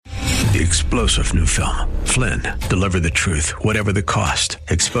the explosive new film, Flynn, Deliver the Truth, Whatever the Cost,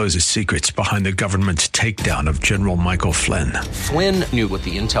 exposes secrets behind the government's takedown of General Michael Flynn. Flynn knew what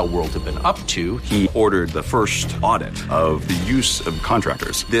the intel world had been up to. He ordered the first audit of the use of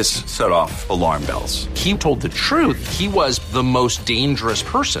contractors. This set off alarm bells. He told the truth. He was the most dangerous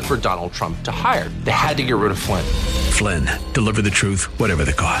person for Donald Trump to hire. They had to get rid of Flynn. Flynn, Deliver the Truth, Whatever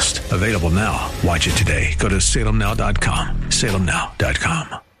the Cost. Available now. Watch it today. Go to salemnow.com.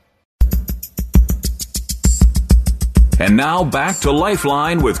 salemnow.com. And now back to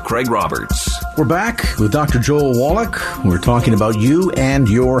Lifeline with Craig Roberts. We're back with Dr. Joel Wallach. We're talking about you and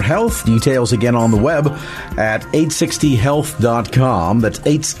your health. Details again on the web at 860health.com. That's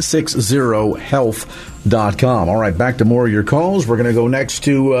 860health.com. All right, back to more of your calls. We're going to go next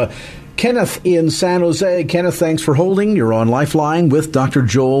to Kenneth in San Jose. Kenneth, thanks for holding. You're on Lifeline with Dr.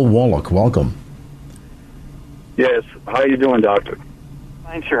 Joel Wallach. Welcome. Yes. How are you doing, doctor?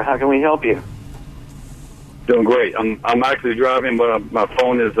 Fine, sir. How can we help you? Doing great. I'm actually driving, but my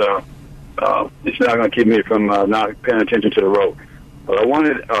phone is it's not going to keep me from not paying attention to the road. But I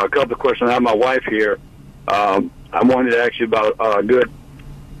wanted a couple of questions. I have my wife here. I wanted to ask you about a good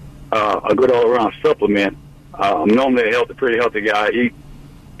all-around supplement. I'm normally a pretty healthy guy. Eat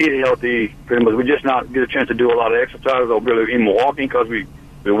healthy, pretty much. We just not get a chance to do a lot of exercise or really even walking because we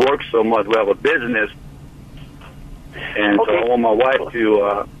work so much. We have a business, and so I want my wife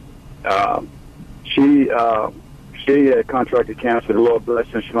to. She had contracted cancer. The Lord bless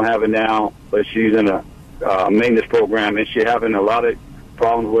her. She don't have it now, but she's in a maintenance program, and she's having a lot of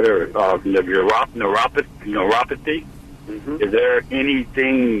problems with her neuropathy. Mm-hmm. Is there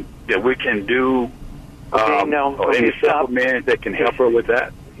anything that we can do? Any supplement that can help her with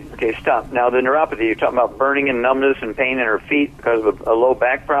that? Okay, stop. Now, the neuropathy, you're talking about burning and numbness and pain in her feet because of a low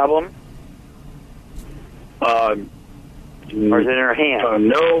back problem? Or is it in her hand?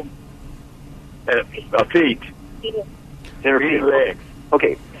 No. Feet. In her feet. Legs.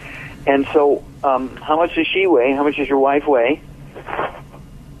 Okay. And so, how much does she weigh? How much does your wife weigh?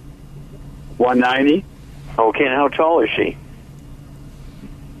 190. Okay, and how tall is she?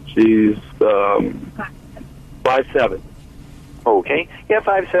 She's 5'7". Okay. Yeah,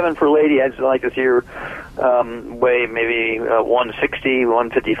 5'7" for a lady. I'd like to see her weigh maybe 160,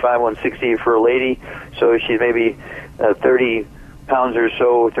 155, 160 for a lady. So she's maybe 30 pounds or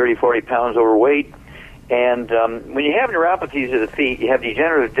so, 30, 40 pounds overweight. And when you have neuropathies of the feet, you have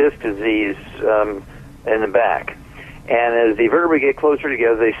degenerative disc disease in the back. And as the vertebrae get closer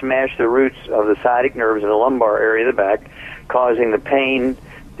together, they smash the roots of the sciatic nerves in the lumbar area of the back, causing the pain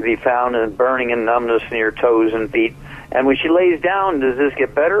to be found in burning and numbness in your toes and feet. And when she lays down, does this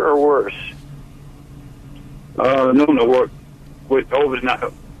get better or worse? No, worse.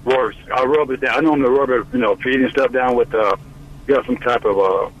 Not worse. I rub it down. I normally rub it, feet and stuff down with got some type of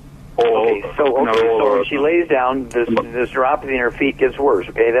oil. Okay, so when she lays down, this neuropathy in her feet gets worse.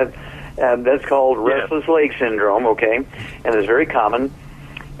 Okay, that's called restless leg syndrome. Okay, and it's very common.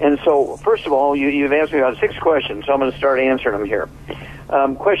 And so, first of all, you've asked me about 6 questions, so I'm going to start answering them here.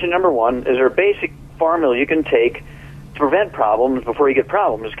 Question number 1: is there a basic formula you can take to prevent problems before you get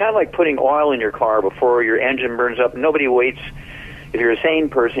problems? It's kind of like putting oil in your car before your engine burns up. Nobody waits. If you're a sane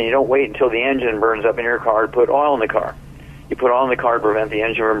person, you don't wait until the engine burns up in your car to put oil in the car. You put oil in the car to prevent the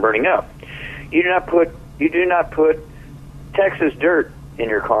engine from burning up. You do not put Texas dirt in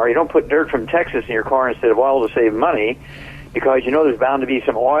your car. You don't put dirt from Texas in your car instead of oil to save money, because you know there's bound to be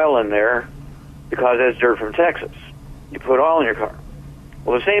some oil in there because that's dirt from Texas. You put oil in your car.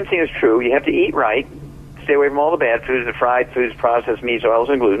 Well, the same thing is true. You have to eat right. Stay away from all the bad foods, the fried foods, processed meats, oils,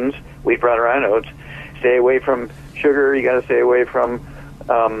 and glutens, wheat, bread, rye, oats. Stay away from sugar. You got to stay away from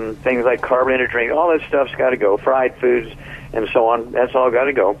things like carbonated drinks. All that stuff's got to go. Fried foods and so on. That's all got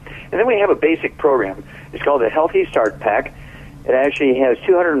to go. And then we have a basic program. It's called the Healthy Start Pack. It actually has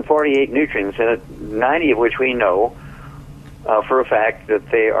 248 nutrients in it, 90 of which we know for a fact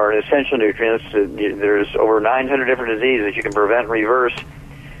that they are essential nutrients. There's over 900 different diseases you can prevent and reverse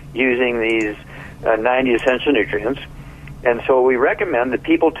using these 90 essential nutrients. And so we recommend that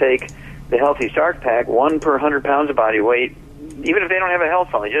people take the Healthy Start Pack, 1 per 100 pounds of body weight, even if they don't have a health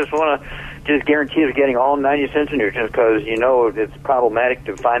problem. You just want to guarantee they're getting all 90 essential nutrients, because you know it's problematic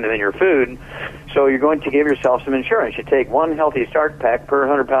to find them in your food. So you're going to give yourself some insurance. You take 1 Healthy Start Pack per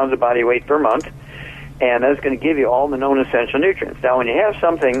 100 pounds of body weight per month, and that's going to give you all the known essential nutrients. Now, when you have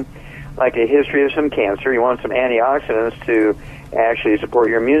something like a history of some cancer, you want some antioxidants to actually support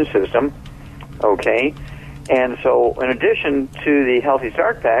your immune system, okay? And so in addition to the Healthy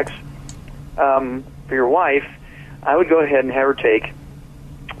Start Packs, for your wife, I would go ahead and have her take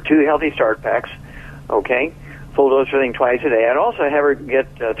 2 Healthy Start Packs, okay? full dose everything twice a day. I'd also have her get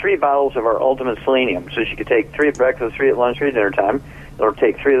 3 bottles of our Ultimate Selenium. So she could take 3 at breakfast, 3 at lunch, 3 at dinner time. It'll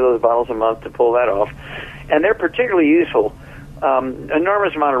take 3 of those bottles a month to pull that off. And they're particularly useful.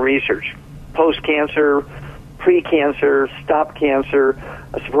 Enormous amount of research. Post-cancer, pre-cancer, stop cancer,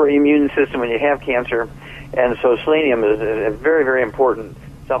 support the immune system when you have cancer. And so selenium is a very, very important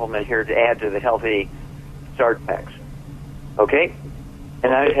supplement here to add to the healthy start packs. Okay?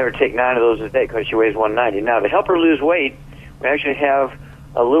 And I'd have her take 9 of those a day because she weighs 190. Now, to help her lose weight, we actually have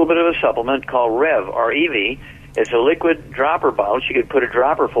a little bit of a supplement called Rev, R-E-V. It's a liquid dropper bottle. She could put a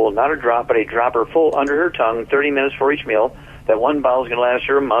dropper full, not a drop, but a dropper full under her tongue, 30 minutes for each meal. That one bottle is going to last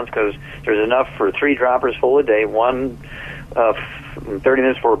her a month because there's enough for 3 droppers full a day, 1 30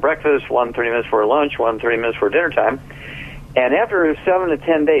 minutes for breakfast, 1 30 minutes for lunch, 1 30 minutes for dinner time. And after 7 to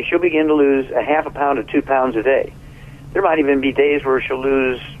 10 days, she'll begin to lose a half a pound to 2 pounds a day. There might even be days where she'll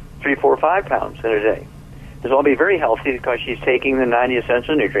lose 3, 4, 5 pounds in a day. This will all be very healthy because she's taking the 90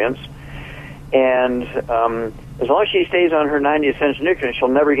 essential nutrients. And as long as she stays on her 90 essential nutrients, she'll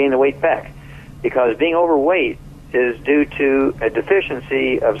never gain the weight back. Because being overweight is due to a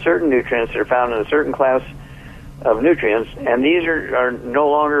deficiency of certain nutrients that are found in a certain class of nutrients. And these are no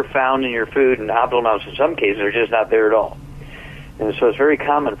longer found in your food in optimal amounts. In some cases, they're just not there at all. And so it's very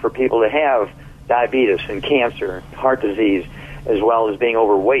common for people to have diabetes and cancer, heart disease, as well as being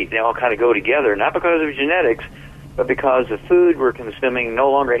overweight. They all kind of go together, not because of genetics, but because the food we're consuming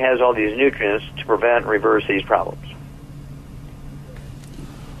no longer has all these nutrients to prevent and reverse these problems.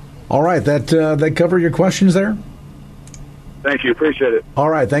 All right, that cover your questions there? Thank you. Appreciate it.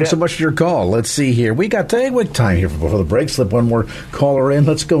 All right. Thanks so much for your call. Let's see here. We got time here before the break. Slip one more caller in.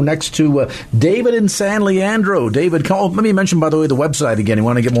 Let's go next to David in San Leandro. David, let me mention, by the way, the website again. You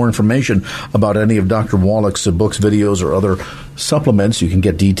want to get more information about any of Dr. Wallach's books, videos, or other supplements, you can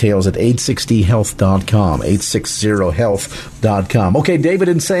get details at 860health.com, 860health.com. Okay, David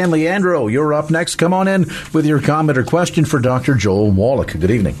in San Leandro, you're up next. Come on in with your comment or question for Dr. Joel Wallach. Good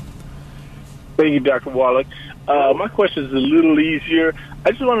evening. Thank you, Dr. Wallach. My question is a little easier.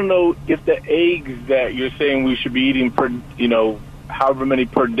 I just want to know if the eggs that you're saying we should be eating per, however many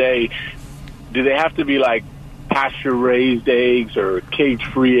per day, do they have to be like pasture-raised eggs or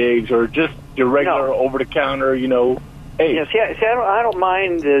cage-free eggs or just your regular over-the-counter, eggs? Yeah, see, I don't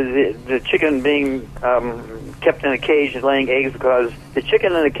mind the chicken being kept in a cage and laying eggs because the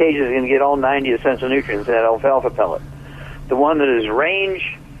chicken in the cage is going to get all 90 essential nutrients in that alfalfa pellet. The one that is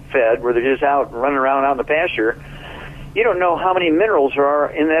range-fed, where they're just out running around out in the pasture, you don't know how many minerals there are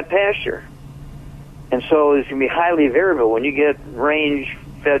in that pasture. And so it's going to be highly variable. When you get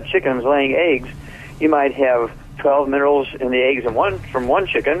range-fed chickens laying eggs, you might have 12 minerals in the eggs from one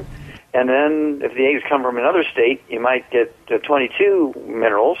chicken, and then if the eggs come from another state, you might get 22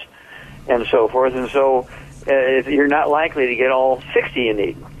 minerals, and so forth. And so you're not likely to get all 60 you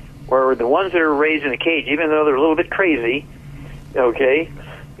need. Where the ones that are raised in a cage, even though they're a little bit crazy, okay,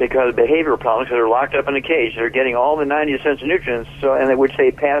 because of behavioral problems, because they're locked up in a cage, they're getting all the 90 essential nutrients, which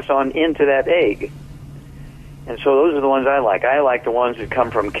they pass on into that egg. And so those are the ones I like. I like the ones that come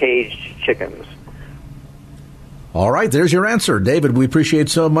from caged chickens. All right, there's your answer. David, we appreciate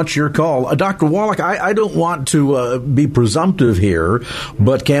so much your call. Dr. Wallach, I don't want to be presumptive here,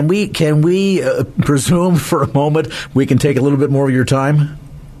 but can we presume for a moment we can take a little bit more of your time?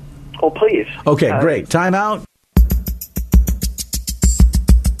 Oh, please. Okay, great. Time out.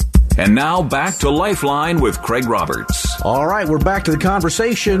 And now back to Lifeline with Craig Roberts. All right, we're back to the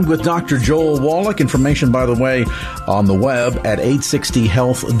conversation with Dr. Joel Wallach. Information, by the way, on the web at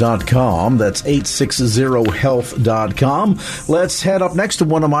 860health.com. That's 860health.com. Let's head up next to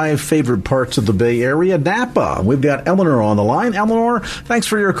one of my favorite parts of the Bay Area, Napa. We've got Eleanor on the line. Eleanor, thanks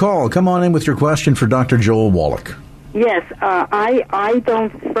for your call. Come on in with your question for Dr. Joel Wallach. Yes, I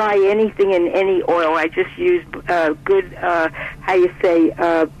don't fry anything in any oil. I just use good,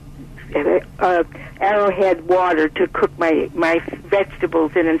 Arrowhead water to cook my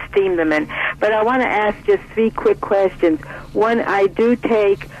vegetables in and steam them in. But I want to ask just 3 quick questions. One, I do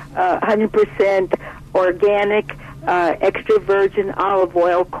take 100% organic, extra virgin olive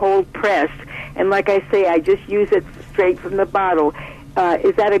oil, cold pressed. And like I say, I just use it straight from the bottle.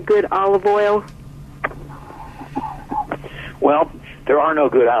 Is that a good olive oil? Well, there are no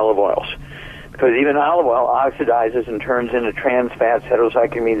good olive oils, because even olive oil oxidizes and turns into trans fats,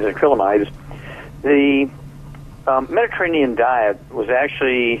 heterocyclamines, and acrylamides. The Mediterranean diet was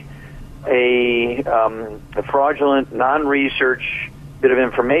actually a fraudulent, non-research bit of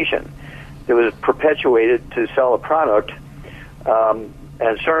information that was perpetuated to sell a product, and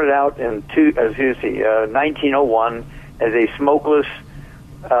started out in 1901 as a smokeless,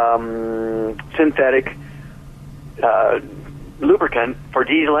 synthetic lubricant for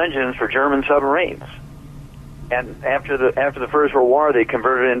diesel engines for German submarines. And after the First World War, they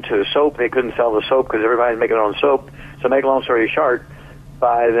converted it into soap. They couldn't sell the soap because everybody was making their own soap. So, make a long story short,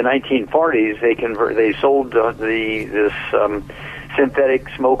 by the 1940s, they sold this synthetic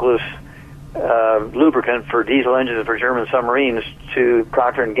smokeless lubricant for diesel engines and for German submarines to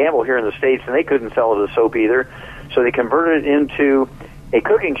Procter & Gamble here in the States, and they couldn't sell it as soap either. So they converted it into a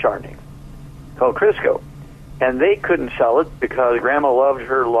cooking shortening called Crisco. And they couldn't sell it because Grandma loved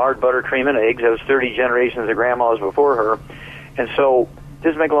her lard, butter, cream, and eggs. There was 30 generations of grandmas before her. And so,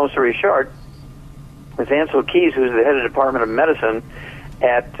 just to make a long story short, Ms. Ansel Keys, who's the head of the Department of Medicine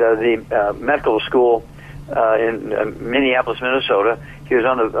at the medical school in Minneapolis, Minnesota, he was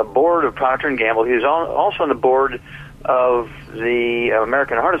on the board of Procter & Gamble. He was also on the board of the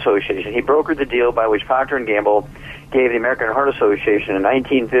American Heart Association. He brokered the deal by which Procter & Gamble gave the American Heart Association in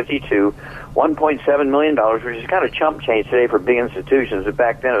 1952 $1.7 million, which is kind of chump change today for big institutions, but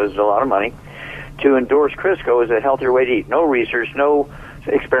back then it was a lot of money, to endorse Crisco as a healthier way to eat. No research, no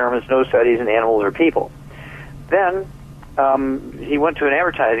experiments, no studies in animals or people. Then he went to an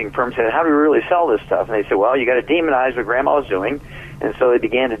advertising firm and said, how do we really sell this stuff? And they said, well, you got to demonize what Grandma was doing. And so they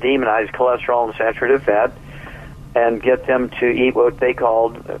began to demonize cholesterol and saturated fat and get them to eat what they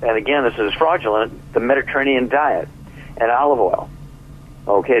called, and again, this is fraudulent, the Mediterranean diet and olive oil.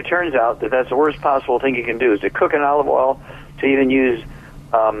 Okay, it turns out that that's the worst possible thing you can do, is to cook in olive oil, to even use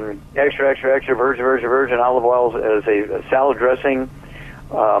extra virgin olive oil as a salad dressing,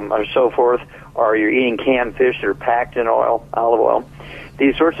 or so forth, or you're eating canned fish that are packed in olive oil.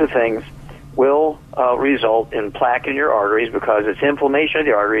 These sorts of things will result in plaque in your arteries because it's inflammation of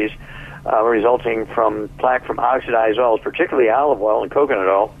the arteries resulting from plaque from oxidized oils, particularly olive oil and coconut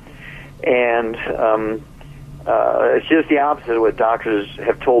oil. And it's just the opposite of what doctors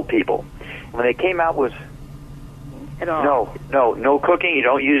have told people. When they came out with no cooking, you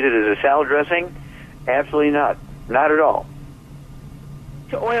don't use it as a salad dressing, absolutely not at all.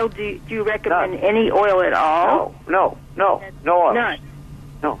 To oil, do you recommend any oil at all? No oil. None.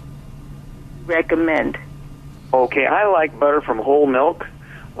 No. Recommend. Okay, I like butter from whole milk.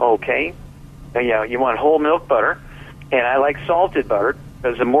 Okay, yeah, you want whole milk butter, and I like salted butter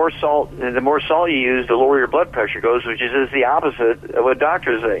because the more salt you use, the lower your blood pressure goes, which is just the opposite of what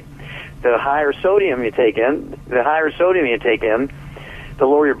doctors say. The higher sodium you take in, the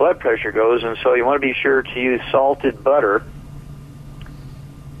lower your blood pressure goes, and so you want to be sure to use salted butter.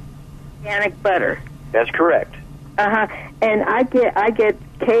 Organic butter. That's correct. And I get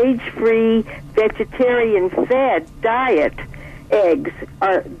cage-free, vegetarian-fed diet eggs.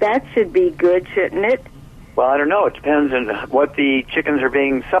 That should be good, shouldn't it? Well, I don't know. It depends on what the chickens are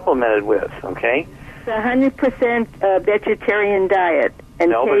being supplemented with, okay? It's 100% vegetarian diet.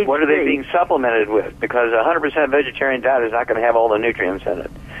 And no, but what are they being supplemented with? Because 100% vegetarian diet is not going to have all the nutrients in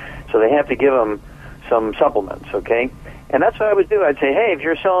it. So they have to give them some supplements, okay? And that's what I would do. I'd say, hey, if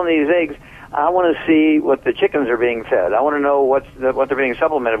you're selling these eggs, I want to see what the chickens are being fed. I want to know what they're being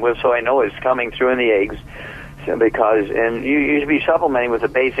supplemented with so I know it's coming through in the eggs. And you should be supplementing with a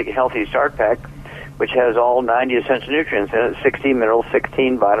basic healthy start pack, which has all 90 essential nutrients in it, 16 minerals,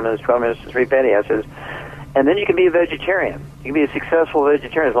 16 vitamins, 12 minerals, 3 fatty acids. And then you can be a vegetarian. You can be a successful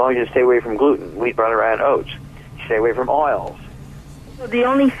vegetarian as long as you stay away from gluten, wheat, brown, rye, and oats. You stay away from oils. So the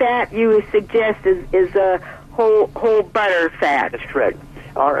only fat you would suggest is whole butter fat. That's correct.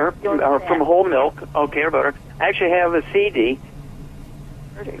 Or from whole milk, okay, or butter. I actually have a CD.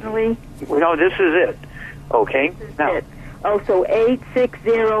 Personally? No, this is it. Okay. Now. So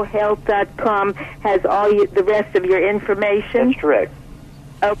 860health.com has all the rest of your information? That's correct.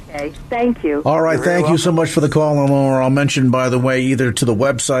 Okay, thank you. All right, thank you so much for the call, Eleanor. I'll mention, by the way, either to the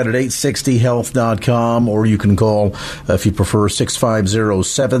website at 860health.com or you can call, if you prefer,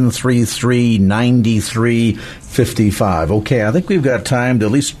 650-733-9355. Okay, I think we've got time to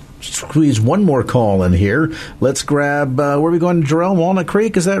at least squeeze one more call in here. Let's grab, where are we going, Jarrell? Walnut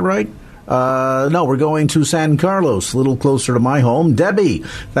Creek, is that right? No, we're going to San Carlos, a little closer to my home. Debbie,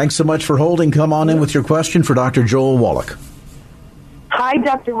 thanks so much for holding. Come on in with your question for Dr. Joel Wallach. Hi,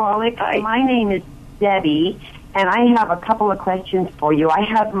 Dr. Wallach. Hi. My name is Debbie, and I have a couple of questions for you. I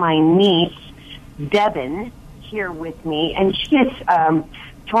have my niece, Devin, here with me, and she is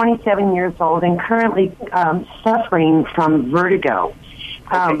 27 years old and currently suffering from vertigo.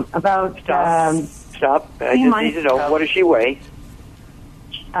 Okay. Stop. I just need to know, what does she weigh?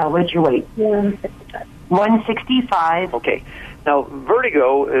 What's your weight? 165. Okay. Now,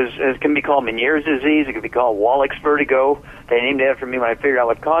 vertigo can be called Meniere's disease. It can be called Wallach's vertigo. They named it after me when I figured out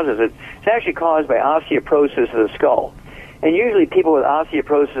what causes it. It's actually caused by osteoporosis of the skull. And usually people with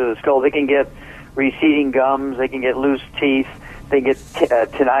osteoporosis of the skull, they can get receding gums. They can get loose teeth. They get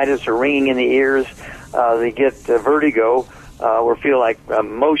tinnitus or ringing in the ears. They get vertigo or feel like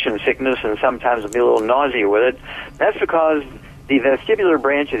motion sickness, and sometimes they'll be a little nausea with it. That's because the vestibular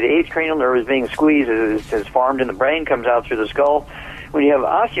branch of the 8th cranial nerve is being squeezed as it's formed in the brain, comes out through the skull. When you have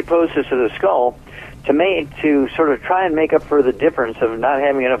osteoporosis of the skull, to sort of try and make up for the difference of not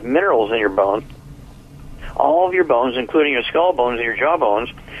having enough minerals in your bone, all of your bones, including your skull bones and your jaw bones,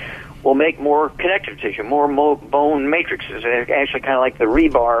 will make more connective tissue, more bone matrices. It's actually kind of like the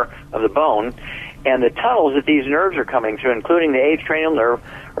rebar of the bone. And the tunnels that these nerves are coming through, including the 8th cranial nerve,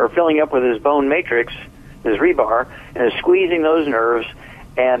 are filling up with this bone matrix, this rebar, and is squeezing those nerves,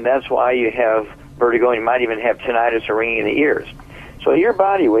 and that's why you have vertigo, and you might even have tinnitus or ringing in the ears. So your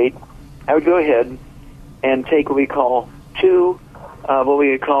body weight, I would go ahead and take what we call the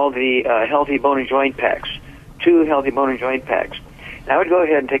healthy bone and joint packs. 2 healthy bone and joint packs. And I would go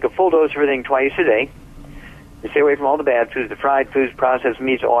ahead and take a full dose of everything twice a day. And stay away from all the bad foods, the fried foods, processed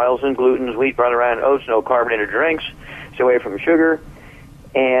meats, oils, and glutens, wheat, brown, rye, and oats, no carbonated drinks. Stay away from sugar.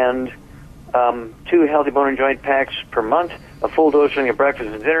 And 2 healthy bone and joint packs per month, a full dose during your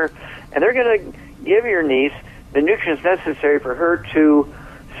breakfast and dinner. And they're going to give your niece the nutrients necessary for her to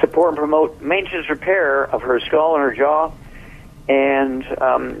support and promote maintenance repair of her skull and her jaw. And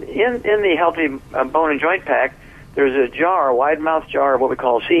in the healthy bone and joint pack, there's a jar, a wide-mouth jar of what we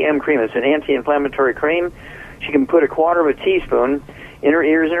call CM cream. It's an anti-inflammatory cream. She can put a quarter of a teaspoon in her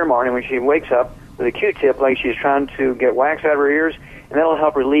ears in her morning when she wakes up with a Q-tip like she's trying to get wax out of her ears, and that'll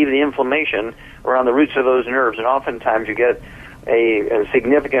help relieve the inflammation around the roots of those nerves. And oftentimes you get a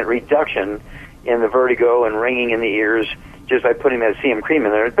significant reduction in the vertigo and ringing in the ears just by putting that CM cream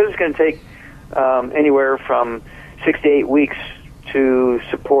in there. But it's going to take anywhere from 6 to 8 weeks to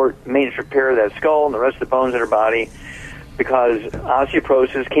support maintenance repair of that skull and the rest of the bones in her body, because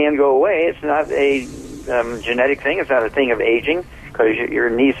osteoporosis can go away. It's not a genetic thing. It's not a thing of aging because your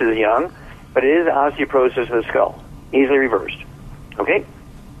niece is young, but it is osteoporosis of the skull, easily reversed. Okay?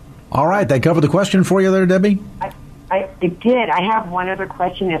 All right. That covered the question for you there, Debbie? It did. I have one other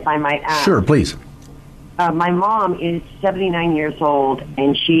question, if I might ask. Sure, please. My mom is 79 years old,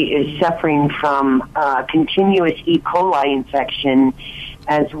 and she is suffering from continuous E. coli infection,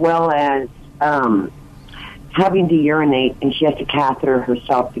 as well as having to urinate, and she has to catheter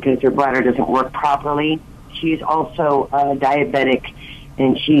herself because her bladder doesn't work properly. She's also diabetic,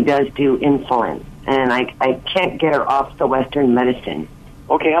 and she does do insulin, and I can't get her off the Western medicine.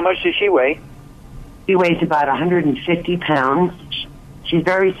 Okay, how much does she weigh? She weighs about 150 pounds. She's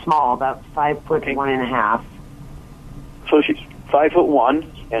very small, about 5 foot 1.5. So she's 5'1",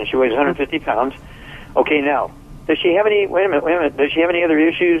 and she weighs 150 pounds. Okay, now, does she have any? Wait a minute. Does she have any other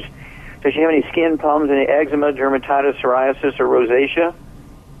issues? Does she have any skin problems, any eczema, dermatitis, psoriasis, or rosacea?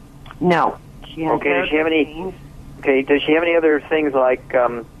 No. She has okay. Does she have any? Okay. Does she have any other things like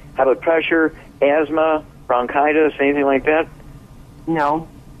high blood pressure, asthma, bronchitis, anything like that? No.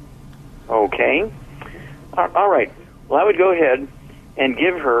 Okay. All right. Well, I would go ahead and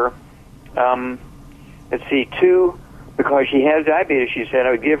give her, 2, because she has diabetes, she said,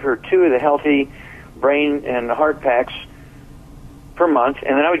 I would give her 2 of the healthy brain and heart packs per month,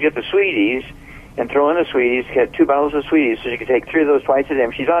 and then I would get the Sweeties and throw in the Sweeties, get 2 bottles of Sweeties, so she could take 3 of those twice a day.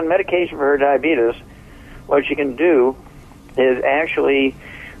 If she's on medication for her diabetes, what she can do is actually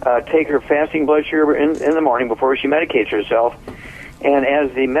take her fasting blood sugar in the morning before she medicates herself, and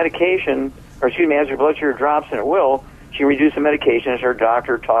as the medication, as her blood sugar drops, and it will, she reduced the medication as her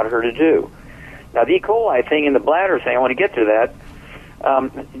doctor taught her to do. Now, the E. coli thing and the bladder thing, I want to get to that.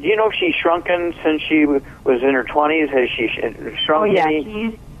 Do you know if she's shrunken since she was in her 20s? Has she shrunk?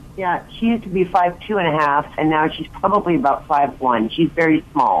 Oh, yeah. She used to be 5'2.5", and now she's probably about 5'1". She's very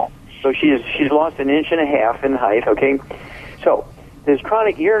small. So she's lost 1.5 inches in height, okay? So this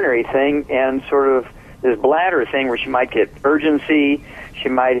chronic urinary thing and sort of this bladder thing where she might get urgency, she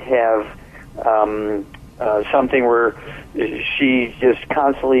might have something where she's just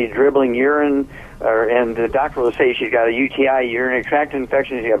constantly dribbling urine, and the doctor will say she's got a UTI, urinary tract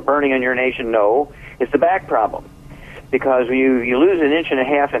infection, she's got burning on urination. No, it's the back problem. Because when you lose 1.5 inches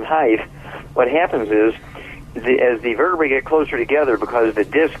in height, what happens is, as the vertebrae get closer together, because the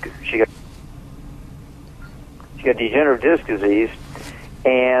disc, she got degenerative disc disease,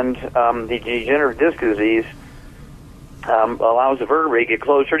 and the degenerative disc disease allows the vertebrae to get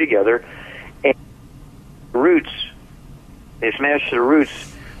closer together, and they smash the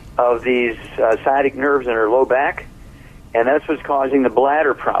roots of these sciatic nerves in her low back, and that's what's causing the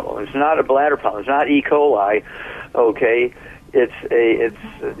bladder problem. It's not a bladder problem. It's not E. coli, okay? It's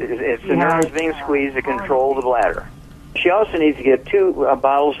the nerves being squeezed to control the bladder. She also needs to get 2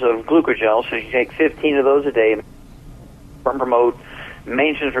 bottles of glucogel, so she take 15 of those a day to promote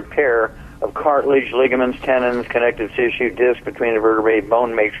maintenance repair of cartilage, ligaments, tendons, connective tissue, disc between the vertebrae,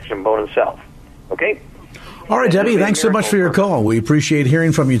 bone matrix, and bone itself. Okay? All right, Debbie, thanks so much for your call. We appreciate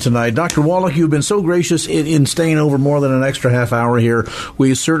hearing from you tonight. Dr. Wallach, you've been so gracious in staying over more than an extra half hour here.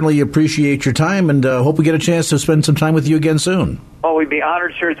 We certainly appreciate your time and hope we get a chance to spend some time with you again soon. Oh, we'd be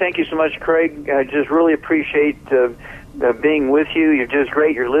honored, sir. Thank you so much, Craig. I just really appreciate being with you. You're just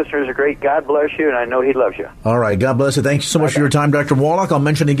great. Your listeners are great. God bless you, and I know He loves you. All right. God bless you. Thank you so much for your time, Dr. Wallach. I'll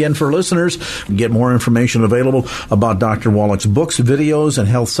mention again for listeners, get more information available about Dr. Wallach's books, videos, and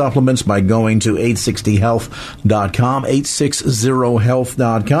health supplements by going to 860health.com,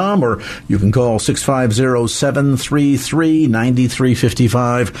 860health.com, or you can call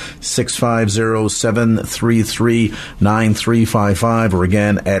 650-733-9355, 650-733-9355, or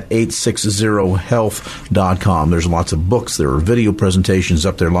again at 860health.com. There's lots of books, there are video presentations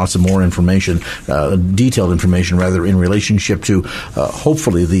up there, lots of more information, detailed information rather, in relationship to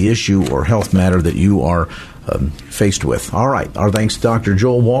hopefully the issue or health matter that you are faced with. All right. Our thanks to Dr.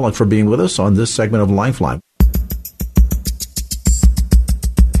 Joel Wallach for being with us on this segment of Lifeline.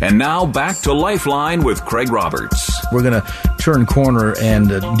 And now back to Lifeline with Craig Roberts. We're going to turn corner and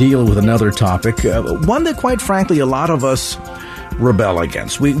deal with another topic, one that quite frankly a lot of us rebel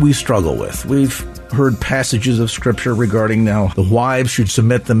against. We struggle with. We've heard passages of Scripture regarding how the wives should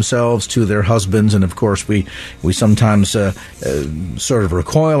submit themselves to their husbands, and of course we sometimes sort of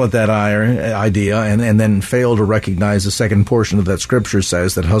recoil at that idea and then fail to recognize the second portion of that Scripture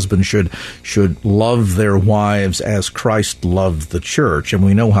says that husbands should love their wives as Christ loved the church, and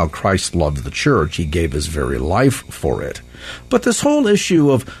we know how Christ loved the church. He gave His very life for it. But this whole issue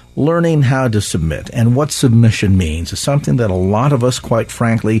of learning how to submit and what submission means is something that a lot of us, quite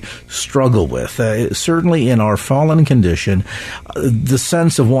frankly, struggle with. Certainly in our fallen condition, the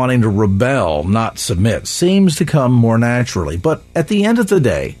sense of wanting to rebel, not submit, seems to come more naturally. But at the end of the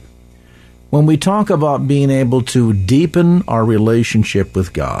day, when we talk about being able to deepen our relationship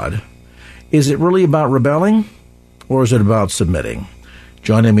with God, is it really about rebelling or is it about submitting?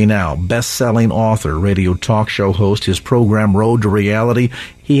 Joining me now, best-selling author, radio talk show host, his program Road to Reality.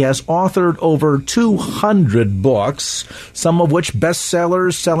 He has authored over 200 books, some of which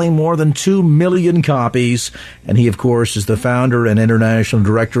bestsellers, selling more than 2 million copies. And he, of course, is the founder and international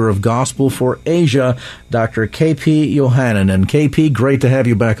director of Gospel for Asia, Dr. K.P. Yohannan. And K.P., great to have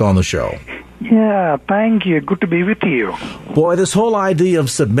you back on the show. Yeah, thank you. Good to be with you. Boy, this whole idea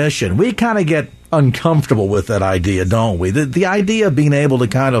of submission, we kind of get uncomfortable with that idea, don't we? The idea of being able to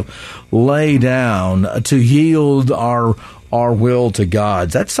kind of lay down, to yield our will to God,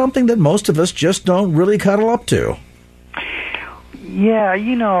 that's something that most of us just don't really cuddle up to. Yeah,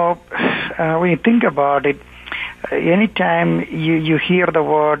 when you think about it, anytime you hear the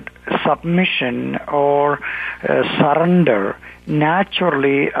word submission or surrender,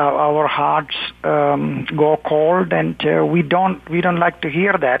 naturally our hearts go cold, and we don't like to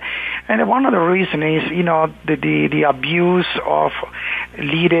hear that. And one of the reasons is the abuse of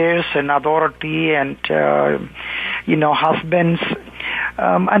leaders and authority and husbands,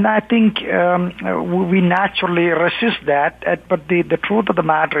 and I think we naturally resist that. But the truth of the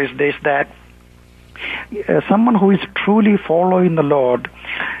matter is this, that someone who is truly following the Lord,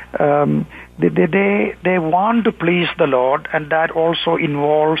 they want to please the Lord, and that also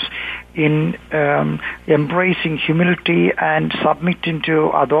involves in embracing humility and submitting to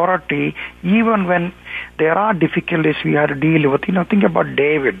authority, even when there are difficulties we have to deal with. Think about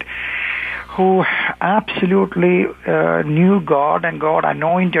David, who absolutely knew God, and God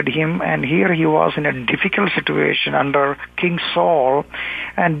anointed him, and here he was in a difficult situation under King Saul,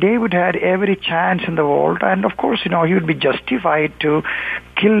 and David had every chance in the world, and of course, he would be justified to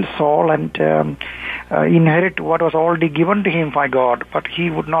kill Saul and inherit what was already given to him by God, but he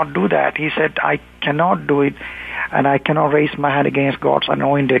would not do that. He said, I cannot do it, and I cannot raise my hand against God's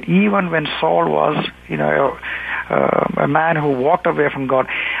anointed, even when Saul was, a man who walked away from God.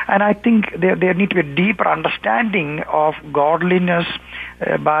 And I think there need to be a deeper understanding of godliness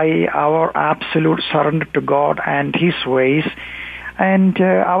by our absolute surrender to God and His ways. And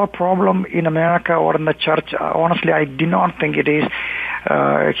our problem in America or in the church, honestly, I do not think it is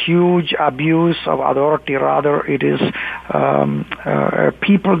a huge abuse of authority. Rather, it is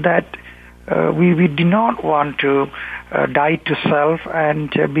people that we do not want to die to self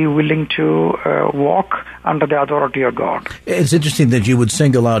and be willing to walk under the authority of God. It's interesting that you would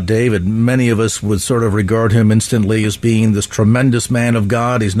single out David. Many of us would sort of regard him instantly as being this tremendous man of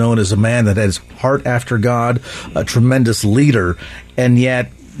God. He's known as a man that has heart after God, a tremendous leader, and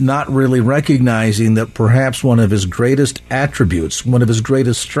yet not really recognizing that perhaps one of his greatest attributes, one of his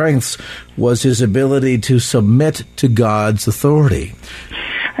greatest strengths, was his ability to submit to God's authority.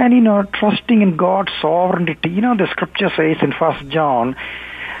 And, trusting in God's sovereignty. The scripture says in 1 John,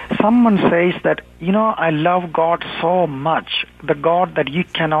 someone says that, I love God so much, the God that you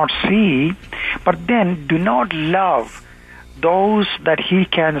cannot see, but then do not love those that he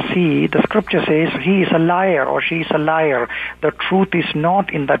can see. The scripture says he is a liar or she is a liar. The truth is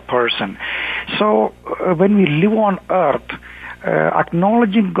not in that person. So when we live on earth,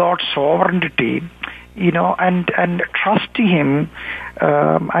 acknowledging God's sovereignty, and trust him,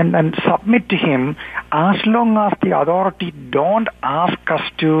 and submit to him, as long as the authority don't ask us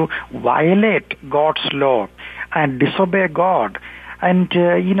to violate God's law and disobey God. And,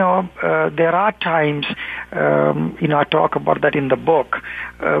 there are times, I talk about that in the book,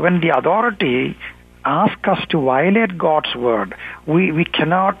 when the authority asks us to violate God's word. We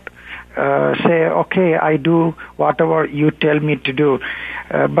cannot say, okay, I do whatever you tell me to do.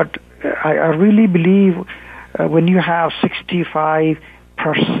 But I really believe when you have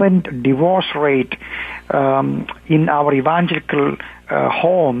 65% divorce rate in our evangelical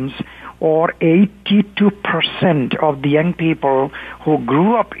homes, or 82% of the young people who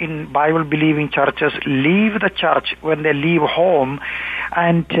grew up in Bible-believing churches leave the church when they leave home,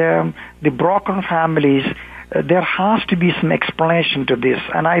 and the broken families, there has to be some explanation to this.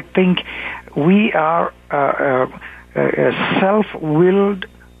 And I think we are self-willed,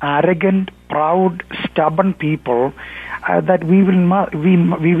 arrogant, proud, stubborn people that we will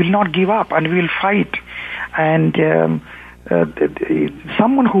not give up, and we will fight. And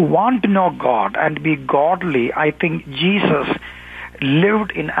someone who wants to know God and be godly, I think Jesus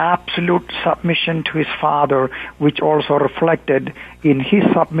lived in absolute submission to his Father, which also reflected in his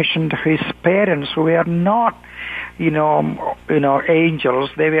submission to his parents, who were not,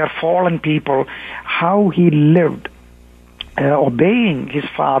 angels. They were fallen people. How he lived, obeying his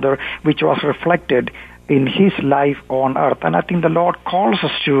Father, which was reflected in his life on earth. And I think the Lord calls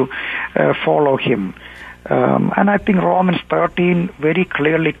us to follow him. And I think Romans 13 very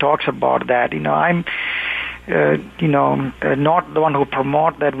clearly talks about that. I'm, not the one who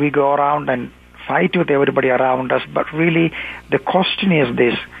promote that we go around and fight with everybody around us, but really the question is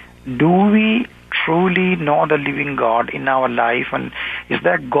this: do we truly know the living God in our life, and is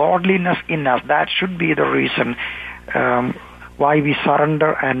there godliness in us? That should be the reason why we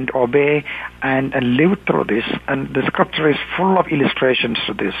surrender and obey and live through this. And the scripture is full of illustrations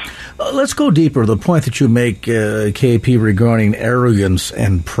to this. Let's go deeper. The point that you make, KP, regarding arrogance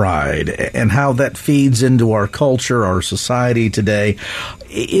and pride and how that feeds into our culture, our society today,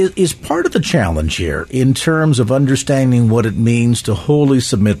 is part of the challenge here in terms of understanding what it means to wholly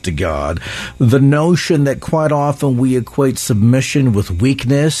submit to God. The notion that quite often we equate submission with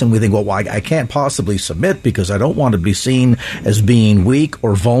weakness, and we think, well, I can't possibly submit because I don't want to be seen as being weak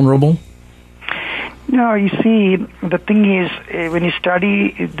or vulnerable. No, you see, the thing is, when you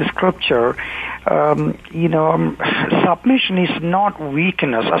study the scripture, submission is not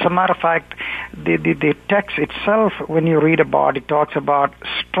weakness. As a matter of fact, the text itself, when you read about it, talks about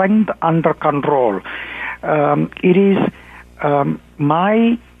strength under control. It is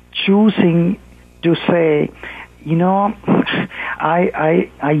my choosing to say,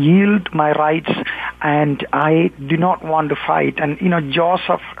 I yield my rights and I do not want to fight. And,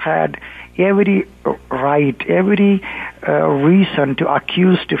 Joseph had every right, every reason to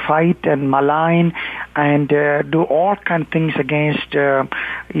accuse, to fight and malign and do all kind of things against, his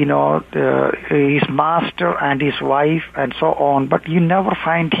master and his wife and so on. But you never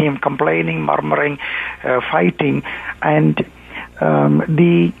find him complaining, murmuring, fighting. And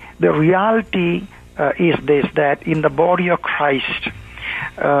the reality is this, that in the body of Christ,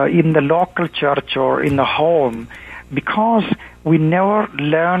 in the local church or in the home, because we never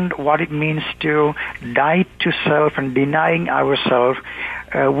learned what it means to die to self and denying ourselves,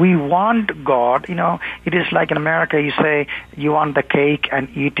 we want God. It is like in America, you say you want the cake and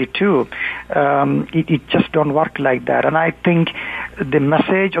eat it too. It just don't work like that. And I think the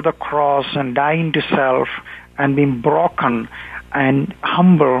message of the cross and dying to self and being broken and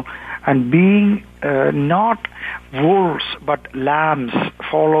humble and being not wolves but lambs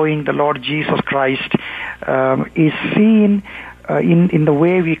following the Lord Jesus Christ is seen in the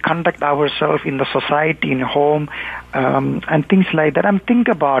way we conduct ourselves in the society, in home, and things like that. And think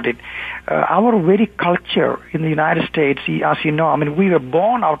about it. Our very culture in the United States, as you know, we were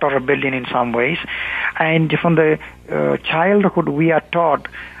born out of rebellion in some ways, and from the childhood we are taught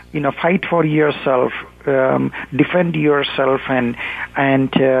fight for yourself, defend yourself, and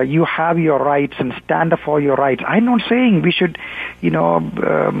you have your rights and stand up for your rights. I'm not saying we should,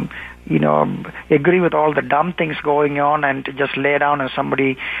 agree with all the dumb things going on and just lay down and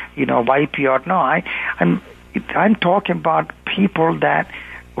somebody, wipe you out. No, I'm talking about people that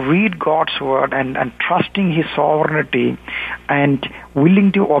read God's word and trusting His sovereignty and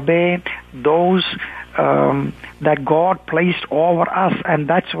willing to obey those that God placed over us. And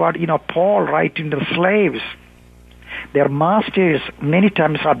that's what, Paul writing to the slaves. Their masters many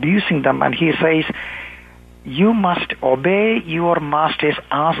times are abusing them, and he says, you must obey your masters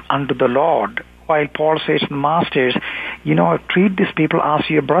as unto the Lord. While Paul says, masters, treat these people as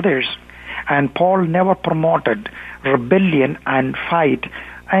your brothers. And Paul never promoted rebellion and fight.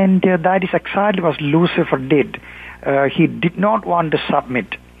 And that is exactly what Lucifer did. He did not want to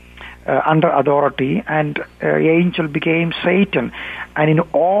submit under authority, and angel became Satan. And in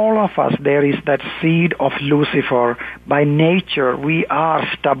all of us there is that seed of Lucifer. By nature we are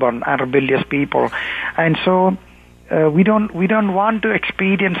stubborn and rebellious people, and so we don't want to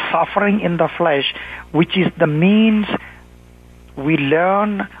experience suffering in the flesh, which is the means we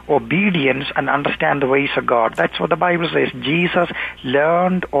learn obedience and understand the ways of God. That's what the Bible says. Jesus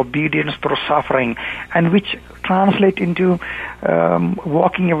learned obedience through suffering, and which translate into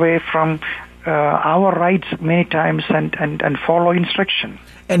walking away from our rights many times and follow instruction.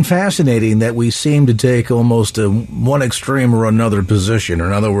 And fascinating that we seem to take almost one extreme or another position.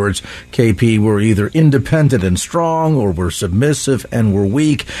 In other words, KP, we're either independent and strong, or we're submissive and we're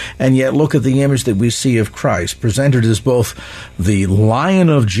weak. And yet look at the image that we see of Christ, presented as both the Lion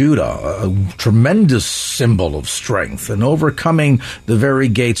of Judah, a tremendous symbol of strength and overcoming the very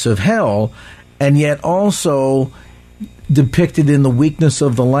gates of hell, and yet also depicted in the weakness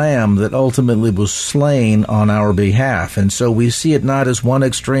of the Lamb that ultimately was slain on our behalf. And so we see it not as one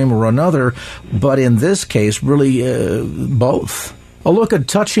extreme or another, but in this case, really both. A look at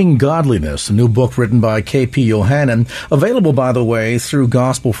Touching Godliness, a new book written by K.P. Yohannan, available, by the way, through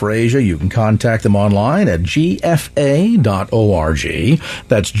Gospel for Asia. You can contact them online at gfa.org.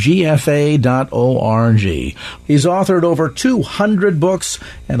 That's gfa.org. He's authored over 200 books,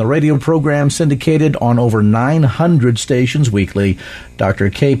 and the radio program syndicated on over 900 stations weekly. Dr.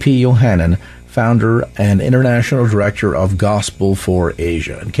 K.P. Yohannan, founder and international director of Gospel for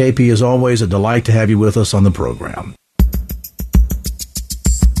Asia. And KP, as always, a delight to have you with us on the program.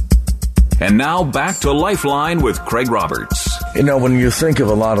 And now back to Lifeline with Craig Roberts. When you think of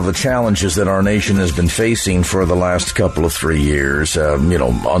a lot of the challenges that our nation has been facing for the last couple of 3 years,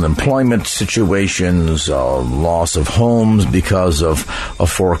 unemployment situations, loss of homes because of a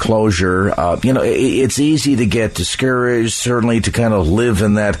foreclosure, it's easy to get discouraged, certainly to kind of live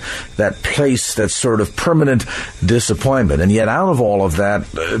in that place, that sort of permanent disappointment. And yet out of all of that,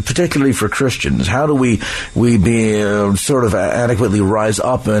 particularly for Christians, how do we be sort of adequately rise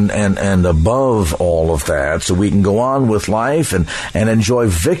up and above all of that so we can go on with life and enjoy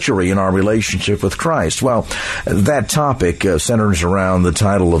victory in our relationship with Christ? Well, that topic centers around the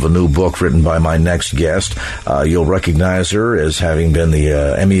title of a new book written by my next guest. You'll recognize her as having been the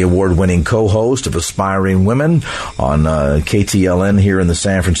Emmy Award-winning co-host of Aspiring Women on KTLN here in the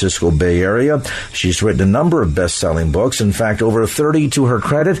San Francisco Bay Area. She's written a number of best-selling books, in fact, over 30 to her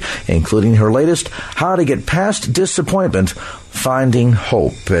credit, including her latest, How to Get Past Disappointment, Finding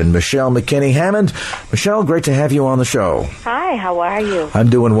Hope. And Michelle McKinney-Hammond. Michelle, great to have you on the show. Hi, how are you? I'm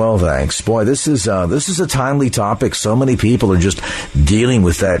doing well, thanks. Boy, this is a timely topic. So many people are just dealing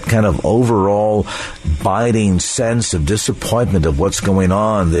with that kind of overall biting sense of disappointment of what's going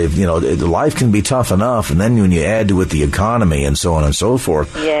on. Life can be tough enough, and then when you add to it the economy and so on and so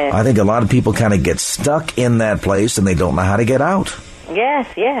forth, yes. I think a lot of people kind of get stuck in that place and they don't know how to get out. Yes,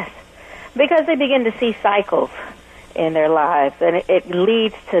 because they begin to see cycles in their lives, and it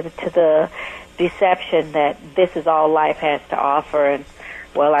leads to the deception that this is all life has to offer, and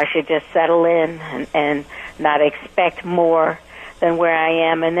I should just settle in and not expect more than where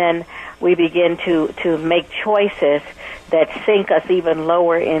I am. And then we begin to make choices that sink us even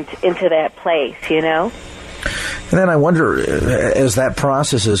lower into that place, And then I wonder, as that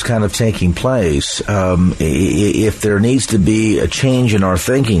process is kind of taking place, if there needs to be a change in our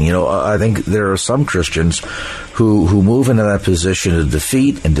thinking. I think there are some Christians who move into that position of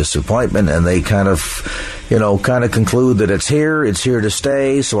defeat and disappointment, and they kind of conclude that it's here to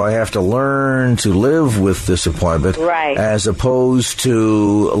stay, so I have to learn to live with disappointment, right, as opposed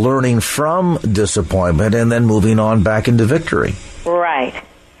to learning from disappointment and then moving on back into victory. Right.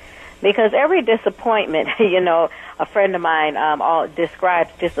 Because every disappointment, a friend of mine describes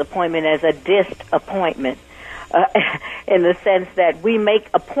disappointment as a disappointment. in the sense that we make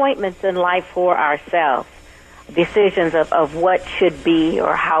appointments in life for ourselves, decisions of what should be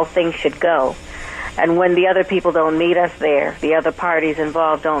or how things should go. And when the other people don't meet us there, the other parties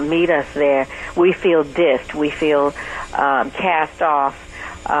involved don't meet us there, we feel dissed, we feel cast off,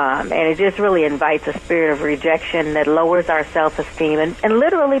 and it just really invites a spirit of rejection that lowers our self-esteem and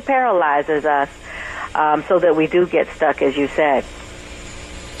literally paralyzes us, so that we do get stuck, as you said.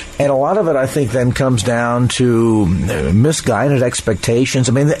 And a lot of it, I think, then comes down to misguided expectations.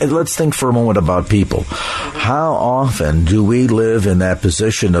 I mean, let's think for a moment about people. How often do we live in that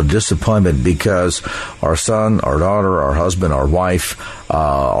position of disappointment because our son, our daughter, our husband, our wife,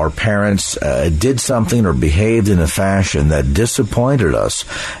 our parents did something or behaved in a fashion that disappointed us,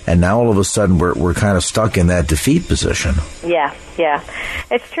 and now all of a sudden we're kind of stuck in that defeat position? Yeah,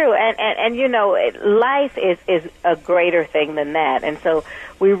 it's true, and you know, life is a greater thing than that, and so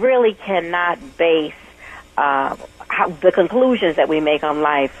we really cannot base the conclusions that we make on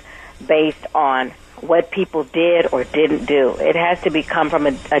life based on what people did or didn't do. It has to come from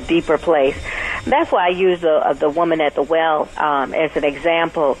a deeper place. That's why I use the woman at the well as an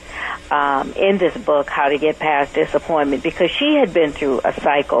example in this book, How to Get Past Disappointment, because she had been through a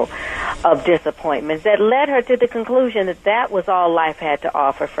cycle of disappointments that led her to the conclusion that that was all life had to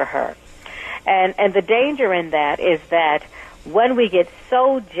offer for her. And the danger in that is that when we get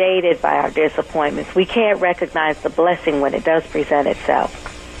so jaded by our disappointments, we can't recognize the blessing when it does present itself.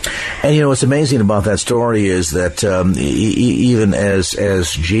 And, you know, what's amazing about that story is that even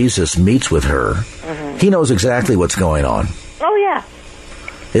as Jesus meets with her, he knows exactly what's going on. Oh, yeah.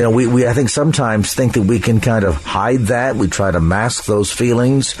 You know, we I think sometimes think that we can kind of hide that. We try to mask those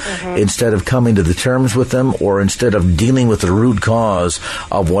feelings instead of coming to the terms with them, or instead of dealing with the root cause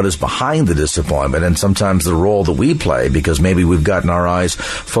of what is behind the disappointment. And sometimes the role that we play, because maybe we've gotten our eyes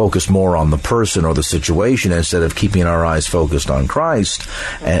focused more on the person or the situation instead of keeping our eyes focused on Christ.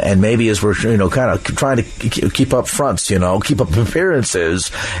 And maybe as we're, you know, kind of trying to keep up fronts, you know, keep up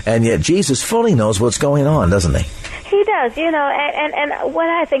appearances, and yet Jesus fully knows what's going on, doesn't he? He does, you know, and what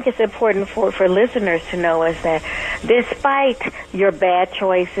I think is important for listeners to know is that despite your bad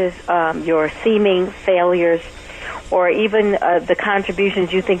choices, your seeming failures, or even the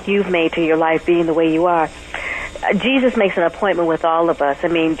contributions you think you've made to your life being the way you are, Jesus makes an appointment with all of us. I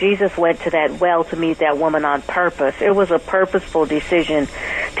mean, Jesus went to that well to meet that woman on purpose. It was a purposeful decision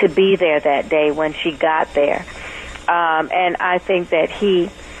to be there that day when she got there. And I think that he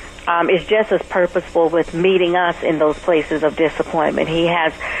is just as purposeful with meeting us in those places of disappointment. He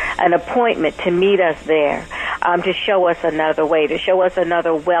has an appointment to meet us there, to show us another way, to show us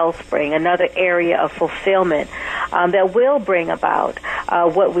another wellspring, another area of fulfillment that will bring about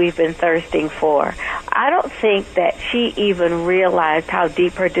what we've been thirsting for. I don't think that she even realized how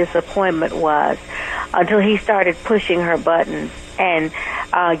deep her disappointment was until he started pushing her buttons and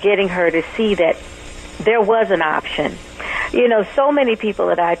getting her to see that there was an option. You know, so many people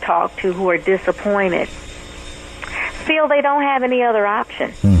that I talk to who are disappointed feel they don't have any other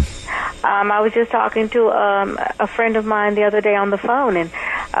option. I was just talking to a friend of mine the other day on the phone, and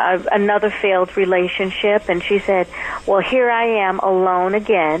another failed relationship, and she said, well, here I am alone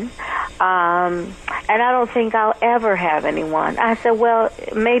again, and I don't think I'll ever have anyone. I said, well,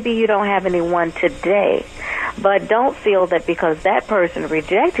 maybe you don't have anyone today, but don't feel that because that person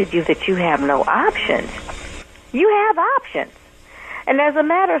rejected you that you have no options. You have options. And as a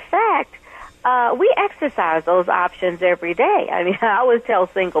matter of fact, we exercise those options every day. I mean, I always tell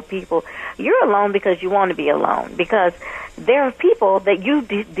single people, you're alone because you want to be alone, because there are people that you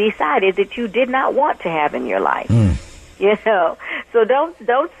decided that you did not want to have in your life. You know, so don't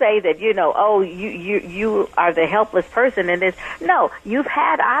say that, you know, oh, you are the helpless person in this. No, you've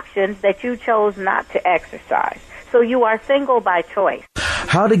had options that you chose not to exercise. So you are single by choice.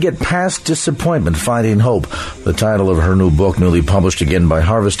 How to Get Past Disappointment, Finding Hope, the title of her new book, newly published again by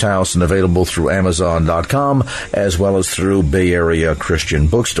Harvest House and available through Amazon.com, as well as through Bay Area Christian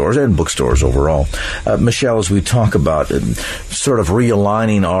bookstores and bookstores overall. Michelle, as we talk about sort of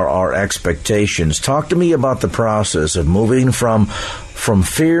realigning our expectations, talk to me about the process of moving from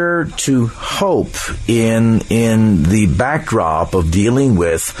fear to hope in the backdrop of dealing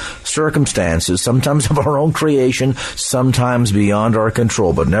with circumstances, sometimes of our own creation, sometimes beyond our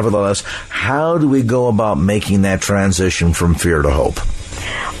control. But nevertheless, how do we go about making that transition from fear to hope?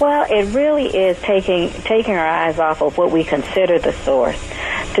 Well, it really is taking our eyes off of what we consider the source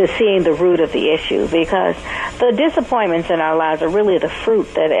to seeing the root of the issue, because the disappointments in our lives are really the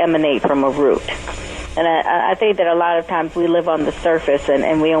fruit that emanate from a root. And I think that a lot of times we live on the surface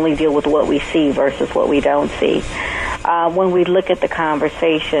and we only deal with what we see versus what we don't see. When we look at the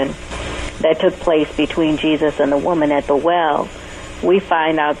conversation, that took place between Jesus and the woman at the well, we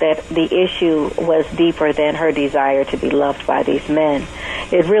find out that the issue was deeper than her desire to be loved by these men.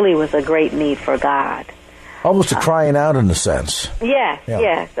 It really was a great need for God. Almost a crying out in a sense. Yes.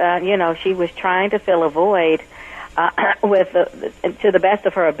 She was trying to fill a void to the best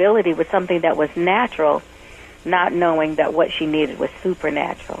of her ability with something that was natural, not knowing that what she needed was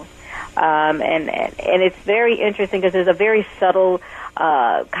supernatural. And it's very interesting because there's a very subtle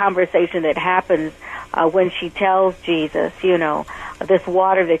conversation that happens when she tells Jesus, this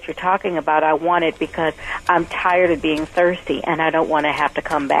water that you're talking about, I want it because I'm tired of being thirsty and I don't want to have to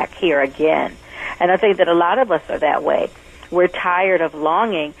come back here again. And I think that a lot of us are that way. We're tired of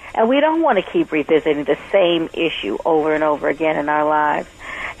longing, and we don't want to keep revisiting the same issue over and over again in our lives.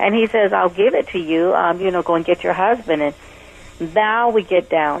 And he says, I'll give it to you, go and get your husband. And now we get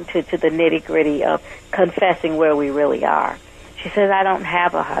down to the nitty-gritty of confessing where we really are. She says, I don't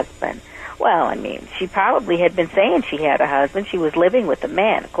have a husband. Well, she probably had been saying she had a husband. She was living with a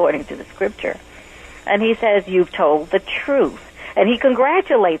man, according to the scripture. And he says, you've told the truth. And he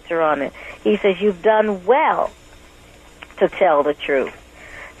congratulates her on it. He says, you've done well to tell the truth.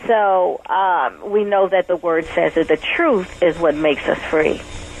 So we know that the word says that the truth is what makes us free.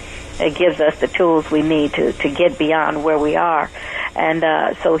 It gives us the tools we need to get beyond where we are.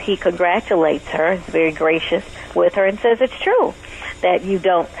 And so he congratulates her, is very gracious with her, and says it's true that you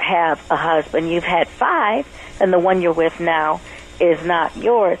don't have a husband. You've had 5, and the one you're with now is not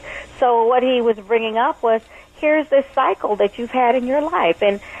yours. So what he was bringing up was, here's this cycle that you've had in your life,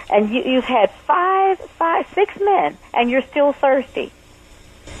 and you've had 6 men, and you're still thirsty.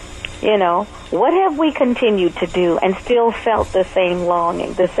 What have we continued to do and still felt the same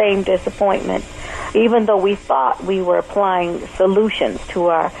longing, the same disappointment, even though we thought we were applying solutions to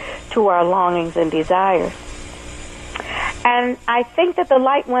our longings and desires? And I think that the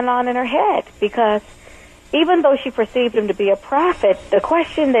light went on in her head, because even though she perceived him to be a prophet, the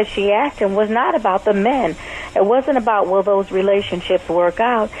question that she asked him was not about the men. It wasn't about, will those relationships work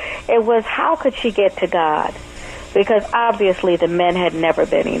out? It was, how could she get to God? Because obviously the men had never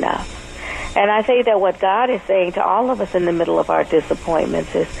been enough. And I say that what God is saying to all of us in the middle of our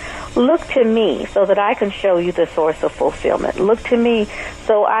disappointments is, look to me so that I can show you the source of fulfillment. Look to me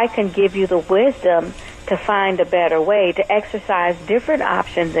so I can give you the wisdom to find a better way, to exercise different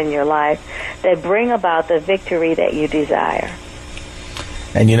options in your life that bring about the victory that you desire.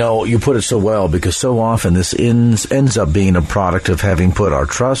 And you put it so well, because so often this ends up being a product of having put our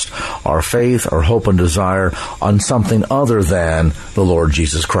trust, our faith, our hope and desire on something other than the Lord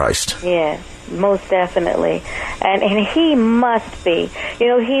Jesus Christ. Yes, most definitely. And he must be.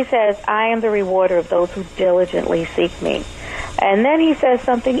 He says, I am the rewarder of those who diligently seek me. And then he says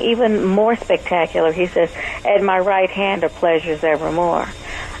something even more spectacular. He says, at my right hand are pleasures evermore.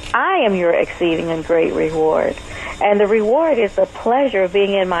 I am your exceeding and great reward. And the reward is the pleasure of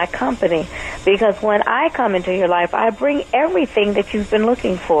being in my company, because when I come into your life, I bring everything that you've been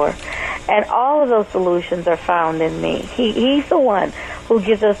looking for. And all of those solutions are found in me. He's the one who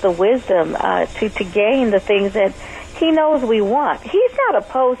gives us the wisdom to gain the things that he knows we want. He's not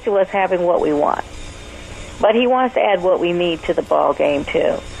opposed to us having what we want, but he wants to add what we need to the ball game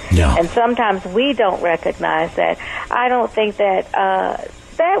too. Yeah. And sometimes we don't recognize that. I don't think that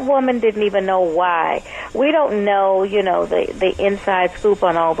that woman didn't even know why. We don't know, the inside scoop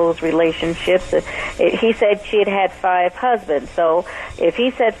on all those relationships. He said she had 5 husbands. So if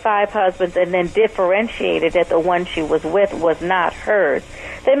he said 5 husbands and then differentiated that the one she was with was not hers,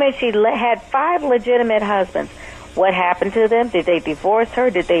 that meant she had 5 legitimate husbands. What happened to them? Did they divorce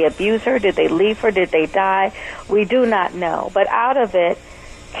her? Did they abuse her? Did they leave her? Did they die? We do not know. But out of it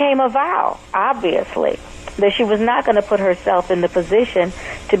came a vow, obviously, that she was not going to put herself in the position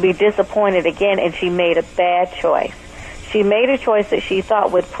to be disappointed again, and she made a bad choice. She made a choice that she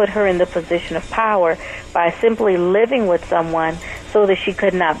thought would put her in the position of power by simply living with someone so that she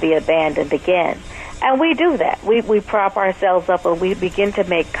could not be abandoned again. And we do that. We prop ourselves up and we begin to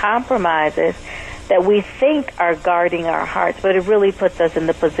make compromises that we think are guarding our hearts, but it really puts us in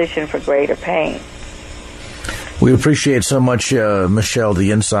the position for greater pain. We appreciate so much, Michelle, the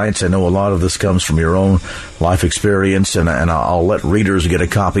insights. I know a lot of this comes from your own life experience, and I'll let readers get a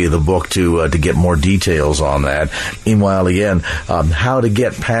copy of the book to get more details on that. Meanwhile, again, How to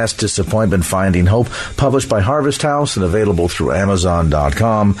Get Past Disappointment, Finding Hope, published by Harvest House and available through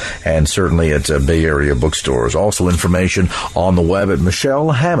Amazon.com and certainly at Bay Area bookstores. Also information on the web at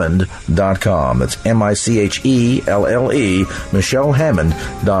MichelleHammond.com. That's MICHELLE,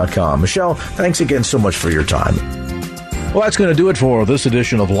 MichelleHammond.com. Michelle, thanks again so much for your time. Well, that's going to do it for this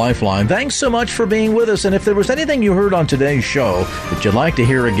edition of Lifeline. Thanks so much for being with us. And if there was anything you heard on today's show that you'd like to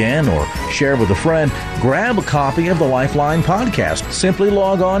hear again or share with a friend, grab a copy of the Lifeline podcast. Simply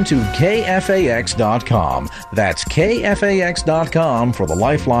log on to KFAX.com. That's KFAX.com for the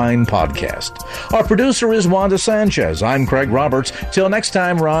Lifeline podcast. Our producer is Wanda Sanchez. I'm Craig Roberts. Till next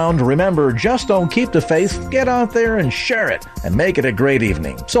time round, remember, just don't keep the faith. Get out there and share it and make it a great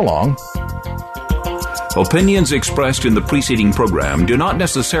evening. So long. Opinions expressed in the preceding program do not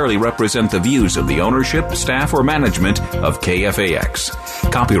necessarily represent the views of the ownership, staff, or management of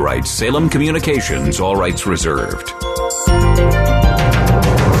KFAX. Copyright Salem Communications, all rights reserved.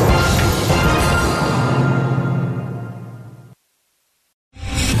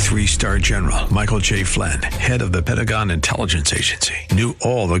 3-star General Michael J. Flynn, head of the Pentagon Intelligence Agency, knew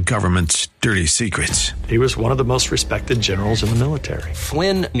all the government's dirty secrets. He was one of the most respected generals in the military.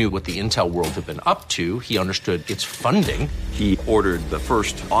 Flynn knew what the intel world had been up to. He understood its funding. He ordered the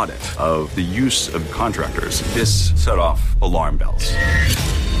first audit of the use of contractors. This set off alarm bells.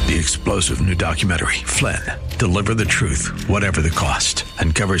 The explosive new documentary, Flynn, Deliver the Truth, Whatever the Cost,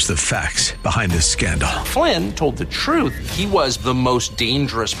 uncovers the facts behind this scandal. Flynn told the truth. He was the most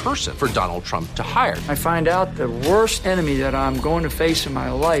dangerous person for Donald Trump to hire. I find out the worst enemy that I'm going to face in my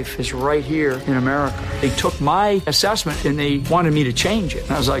life is right here in America. They took my assessment and they wanted me to change it.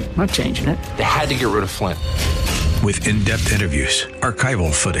 And I was like, I'm not changing it. They had to get rid of Flynn. With in-depth interviews,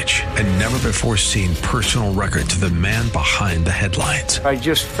 archival footage, and never-before-seen personal records of the man behind the headlines. I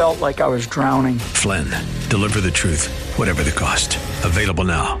just felt like I was drowning. Flynn, Deliver the Truth, Whatever the Cost. Available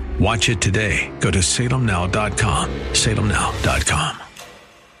now. Watch it today. Go to salemnow.com. salemnow.com.